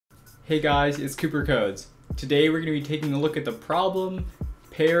Hey guys, it's Cooper Codes. Today we're going to be taking a look at the problem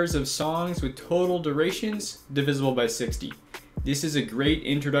pairs of songs with total durations divisible by 60. This is a great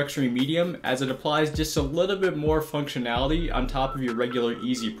introductory medium as it applies just a little bit more functionality on top of your regular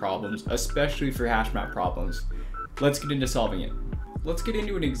easy problems, especially for hash map problems. Let's get into solving it. Let's get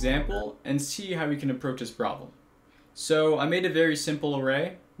into an example and see how we can approach this problem. So I made a very simple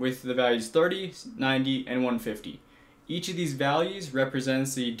array with the values 30, 90, and 150. Each of these values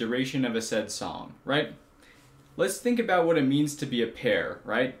represents the duration of a said song, right? Let's think about what it means to be a pair,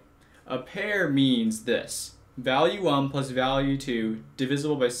 right? A pair means this. Value 1 plus value 2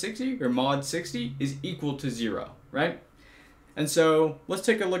 divisible by 60, or mod 60, is equal to 0, right? And so let's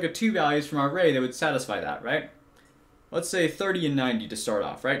take a look at two values from our array that would satisfy that, right? Let's say 30 and 90 to start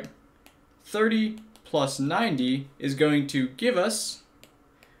off, right? 30 plus 90 is going to give us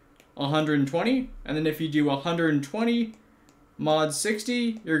 120, and then if you do 120 mod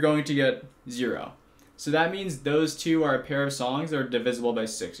 60, you're going to get 0. So that means those two are a pair of songs that are divisible by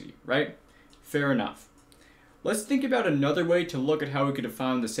 60, right? Fair enough. Let's think about another way to look at how we could have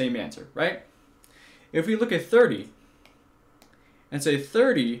found the same answer, right? If we look at 30 and say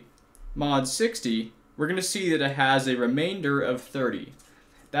 30 mod 60, we're going to see that it has a remainder of 30.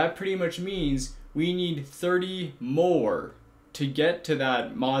 That pretty much means we need 30 more to get to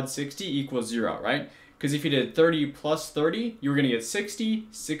that mod 60 equals 0, right? Because if you did 30 plus 30, you were going to get 60.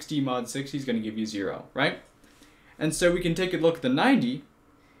 60 mod 60 is going to give you 0, right? And so we can take a look at the 90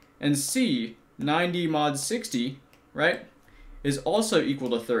 and see 90 mod 60, right, is also equal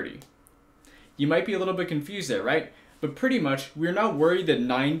to 30. You might be a little bit confused there, right? But pretty much, we're not worried that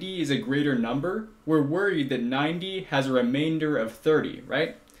 90 is a greater number. We're worried that 90 has a remainder of 30,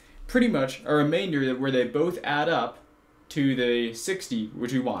 right? Pretty much a remainder where they both add up to the 60,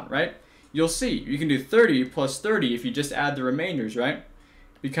 which we want, right? You'll see, you can do 30 plus 30 if you just add the remainders, right?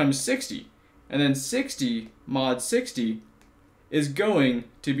 Becomes 60. And then 60 mod 60 is going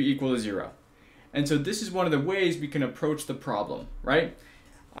to be equal to 0. And so this is one of the ways we can approach the problem, right?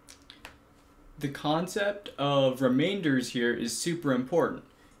 The concept of remainders here is super important.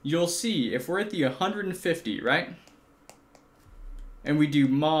 You'll see if we're at the 150, right? And we do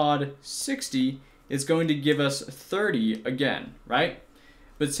mod 60, it's going to give us 30 again, right?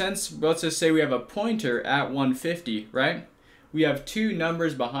 But since, let's just say we have a pointer at 150, right? We have two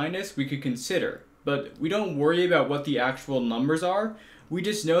numbers behind us we could consider, but we don't worry about what the actual numbers are. We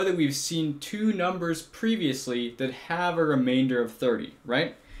just know that we've seen two numbers previously that have a remainder of 30,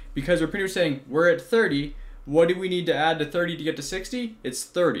 right? Because we're pretty much saying we're at 30, what do we need to add to 30 to get to 60? It's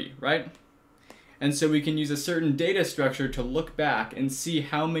 30, right? And so we can use a certain data structure to look back and see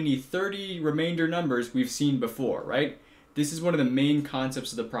how many 30 remainder numbers we've seen before, right? This is one of the main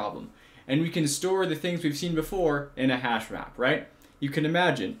concepts of the problem. And we can store the things we've seen before in a hash map, right? You can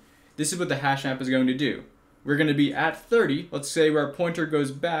imagine, this is what the hash map is going to do. We're going to be at 30, let's say where our pointer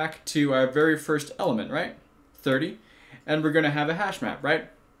goes back to our very first element, right? 30, and we're going to have a hash map, right?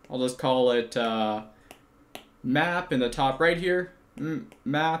 I'll just call it map in the top right here.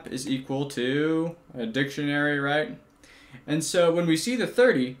 Map is equal to a dictionary, right? And so when we see the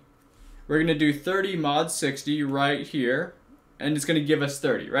 30, we're going to do 30 mod 60 right here, and it's going to give us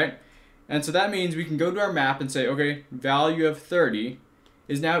 30, right? And so that means we can go to our map and say, okay, value of 30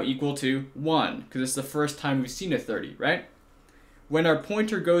 is now equal to 1, because it's the first time we've seen a 30, right? When our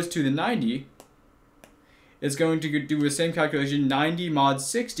pointer goes to the 90, it's going to do the same calculation. 90 mod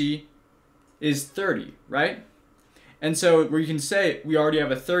 60 is 30, right? And so we can say we already have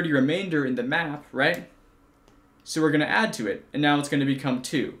a 30 remainder in the map, right? So we're going to add to it, and now it's going to become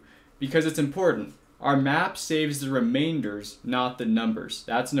 2. Because it's important, our map saves the remainders, not the numbers.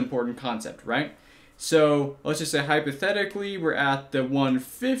 That's an important concept, right? So let's just say hypothetically we're at the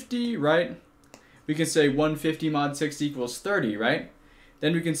 150, right? We can say 150 mod 60 equals 30, right?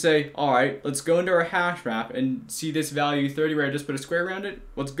 Then we can say, all right, let's go into our hash map and see this value 30 where I just put a square around it.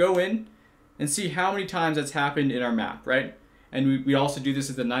 Let's go in and see how many times that's happened in our map, right? And we also do this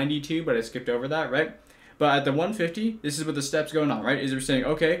at the 92, but I skipped over that, right? But at the 150, this is what the steps going on, right? Is we're saying,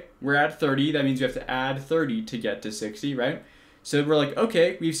 okay, we're at 30. That means we have to add 30 to get to 60, right? So we're like,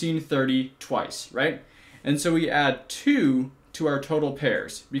 okay, we've seen 30 twice, right? And so we add 2 to our total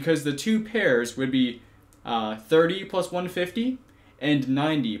pairs, because the two pairs would be 30 plus 150 and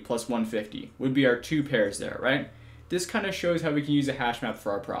 90 plus 150 would be our two pairs there, right? This kind of shows how we can use a hash map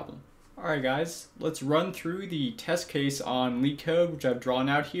for our problem. Alright guys, let's run through the test case on Leetcode, which I've drawn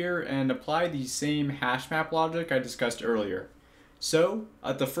out here, and apply the same hash map logic I discussed earlier. So,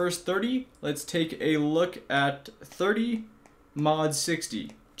 at the first 30, let's take a look at 30 mod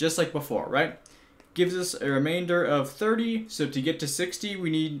 60, just like before, right? gives us a remainder of 30. So to get to 60, we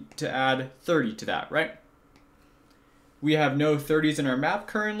need to add 30 to that, right? We have no 30s in our map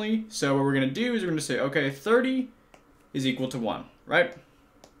currently. So what we're going to do is we're going to say, okay, 30 is equal to 1, right?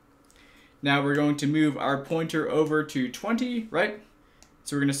 Now we're going to move our pointer over to 20, right?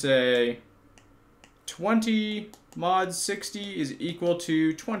 So we're going to say 20 mod 60 is equal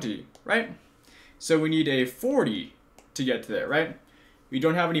to 20, right? So we need a 40 to get to there, right? We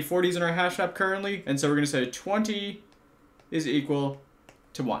don't have any 40s in our hash map currently, and so we're going to say 20 is equal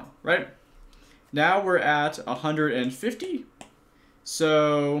to 1, right? Now we're at 150.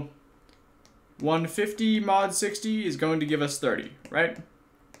 So 150 mod 60 is going to give us 30, right?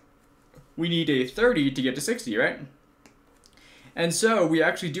 We need a 30 to get to 60, right? And so we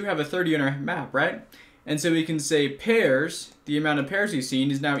actually do have a 30 in our map, right? And so we can say pairs, the amount of pairs we've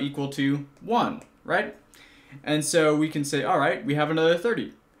seen, is now equal to 1, right? And so we can say, all right, we have another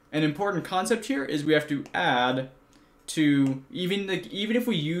 30. An important concept here is we have to add to, even if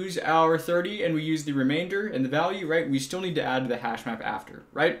we use our 30 and we use the remainder and the value, right, we still need to add to the hash map after,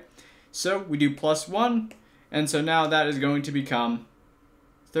 right? So we do +1, and so now that is going to become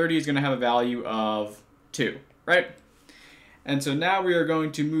 30 is going to have a value of 2, right? And so now we are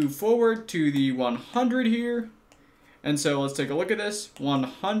going to move forward to the 100 here. And so let's take a look at this.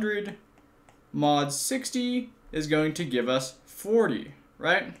 100 mod 60 is going to give us 40,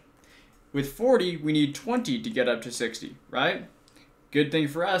 right? With 40, we need 20 to get up to 60, right? Good thing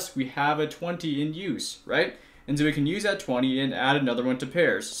for us, we have a 20 in use, right? And so we can use that 20 and add another one to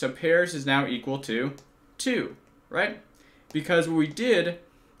pairs. So pairs is now equal to 2, right? Because what we did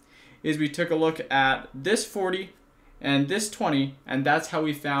is we took a look at this 40 and this 20, and that's how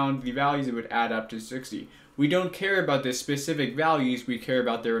we found the values that would add up to 60. We don't care about the specific values, we care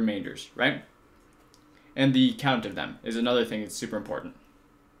about their remainders, right? And the count of them is another thing that's super important.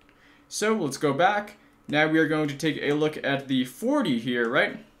 So let's go back. Now we are going to take a look at the 40 here,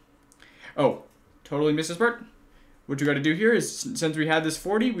 right? Oh, totally missed this part. What you got to do here is, since we had this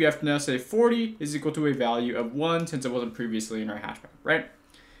 40, we have to now say 40 is equal to a value of 1 since it wasn't previously in our hash map, right?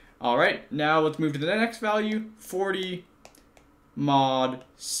 All right, now let's move to the next value. 40 mod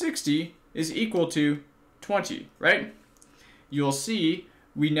 60 is equal to 20, right? You'll see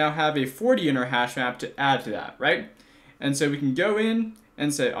we now have a 40 in our hash map to add to that, right? And so we can go in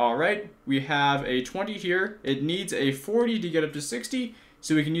and say, all right, we have a 20 here. It needs a 40 to get up to 60.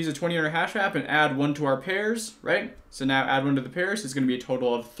 So we can use a 20 in our hash map and add 1 to our pairs, right? So now add 1 to the pairs is going to be a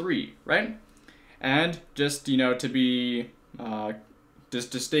total of 3, right? And just, to be,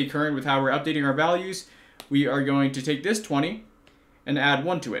 just to stay current with how we're updating our values, we are going to take this 20 and add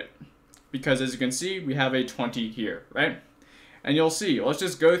 1 to it. Because as you can see, we have a 20 here, right? And you'll see, let's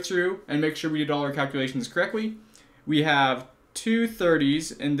just go through and make sure we did all our calculations correctly. We have 2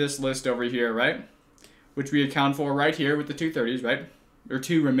 30s in this list over here, right? Which we account for right here with the 2 30s, right? Or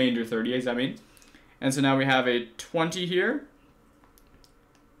 2 remainder 30s, I mean. And so now we have a 20 here.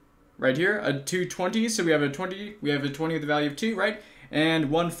 Right here, a 2 20s, so we have a 20 with the value of 2, right? And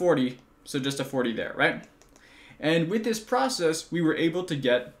 1 40, so just a 40 there, right? And with this process, we were able to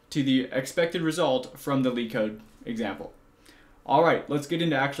get to the expected result from the Leetcode example. All right, let's get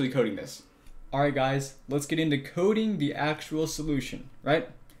into actually coding this. All right, guys, let's get into coding the actual solution, right?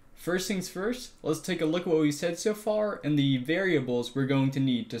 First things first, let's take a look at what we said so far and the variables we're going to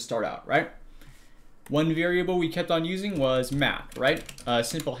need to start out, right? One variable we kept on using was map, right? A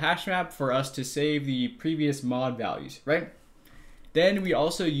simple hash map for us to save the previous mod values, right? Then we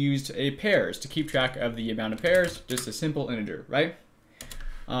also used a pairs to keep track of the amount of pairs, just a simple integer, right?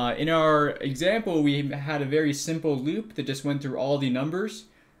 In our example, we had a very simple loop that just went through all the numbers.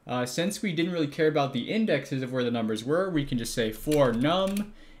 Since we didn't really care about the indexes of where the numbers were, we can just say for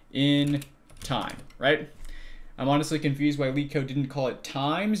num in time, right? I'm honestly confused why Leetcode didn't call it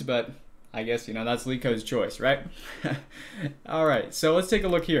times, but I guess, that's Leetcode's choice, right? All right, so let's take a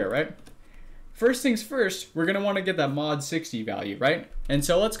look here, right? First things first, we're going to want to get that mod 60 value, right? And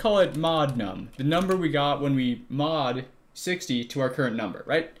so let's call it mod num, the number we got when we mod 60 to our current number,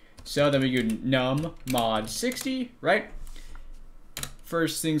 right? So then we go num mod 60, right?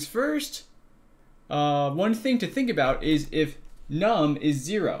 First things first, one thing to think about is if num is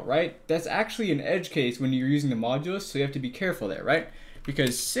 0, right? That's actually an edge case when you're using the modulus, so you have to be careful there, right?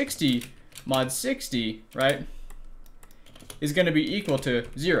 Because 60 mod 60, right, is going to be equal to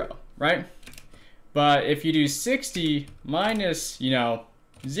 0, right? But if you do 60 minus, 0,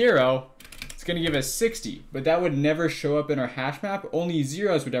 it's going to give us 60. But that would never show up in our hash map. Only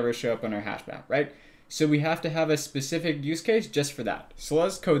zeros would ever show up in our hash map, right? So we have to have a specific use case just for that. So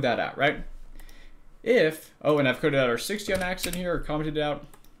let's code that out, right? If, and I've coded out our 60 on accident here, or commented it out.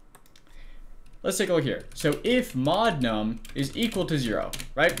 let's take a look here. So if mod num is equal to 0,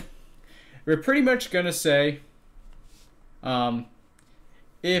 right? We're pretty much going to say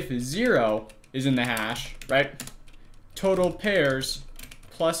if 0 is in the hash, right? Total pairs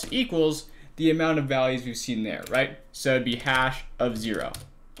plus equals the amount of values we've seen there, right? So it'd be hash of 0.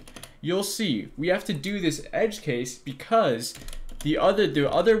 You'll see we have to do this edge case because the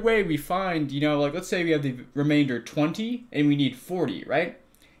other way we find, like let's say we have the remainder 20 and we need 40, right?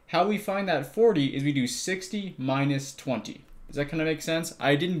 How we find that 40 is we do 60 minus 20. Does that kind of make sense?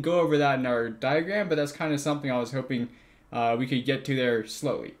 I didn't go over that in our diagram, but that's kind of something I was hoping we could get to there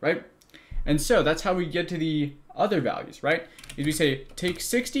slowly, right? And so that's how we get to the other values, right? Is we say take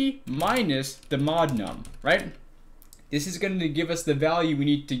 60 minus the mod num, right? This is going to give us the value we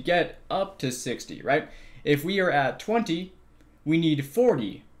need to get up to 60, right? If we are at 20, we need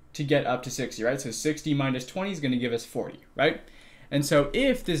 40 to get up to 60, right? So 60 minus 20 is going to give us 40, right? And so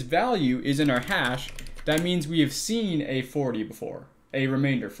if this value is in our hash, that means we have seen a 40 before, a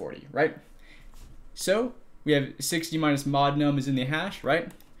remainder 40, right? So we have 60 minus mod num is in the hash,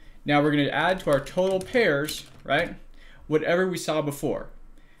 right? Now we're going to add to our total pairs, right? Whatever we saw before.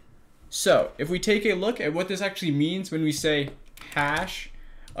 So if we take a look at what this actually means when we say hash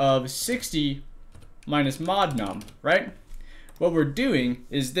of 60 minus mod num, right? What we're doing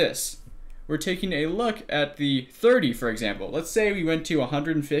is this. We're taking a look at the 30, for example. Let's say we went to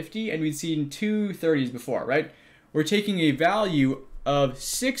 150 and we'd seen two 30s before, right? We're taking a value of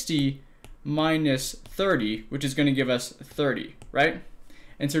 60 minus 30, which is going to give us 30, right?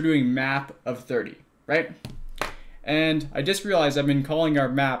 And so we're doing map of 30, right? And I just realized I've been calling our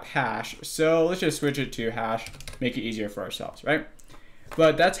map hash, so let's just switch it to hash, make it easier for ourselves, right?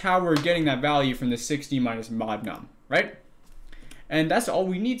 But that's how we're getting that value from the 60 minus mod num, right? And that's all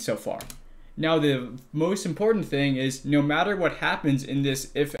we need so far. Now the most important thing is no matter what happens in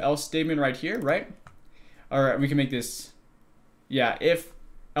this if-else statement right here, right? Or we can make this, yeah,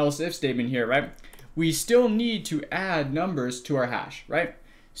 if-else-if statement here, right? We still need to add numbers to our hash, right?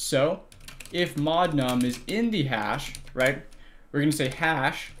 So if mod num is in the hash, right, we're going to say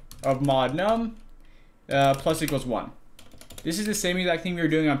hash of mod num plus equals 1. This is the same exact thing we were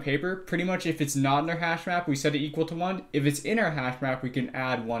doing on paper. Pretty much if it's not in our hash map, we set it equal to 1. If it's in our hash map, we can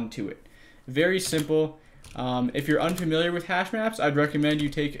add 1 to it. Very simple. If you're unfamiliar with hash maps, I'd recommend you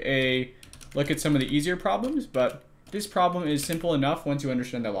take a look at some of the easier problems, but this problem is simple enough once you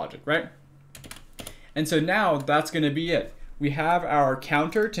understand the logic, right? And so now that's going to be it. We have our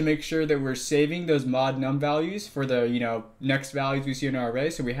counter to make sure that we're saving those mod num values for the next values we see in our array.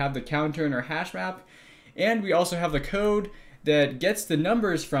 So we have the counter in our hash map, and we also have the code that gets the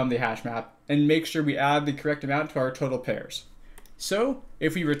numbers from the hash map and makes sure we add the correct amount to our total pairs. So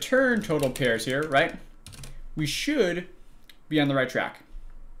if we return total pairs here, right, we should be on the right track.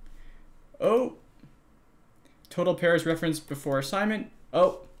 Oh, total pairs referenced before assignment.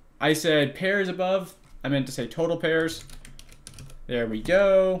 Oh, I said pairs above. I meant to say total pairs. There we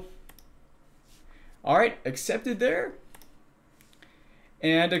go. All right, accepted there.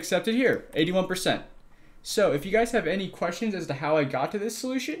 And accepted here, 81%. So if you guys have any questions as to how I got to this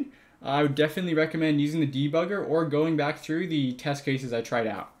solution, I would definitely recommend using the debugger or going back through the test cases I tried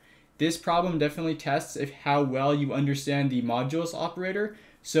out. This problem definitely tests how well you understand the modules operator,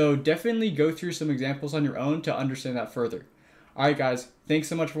 so definitely go through some examples on your own to understand that further. All right, guys, thanks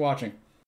so much for watching.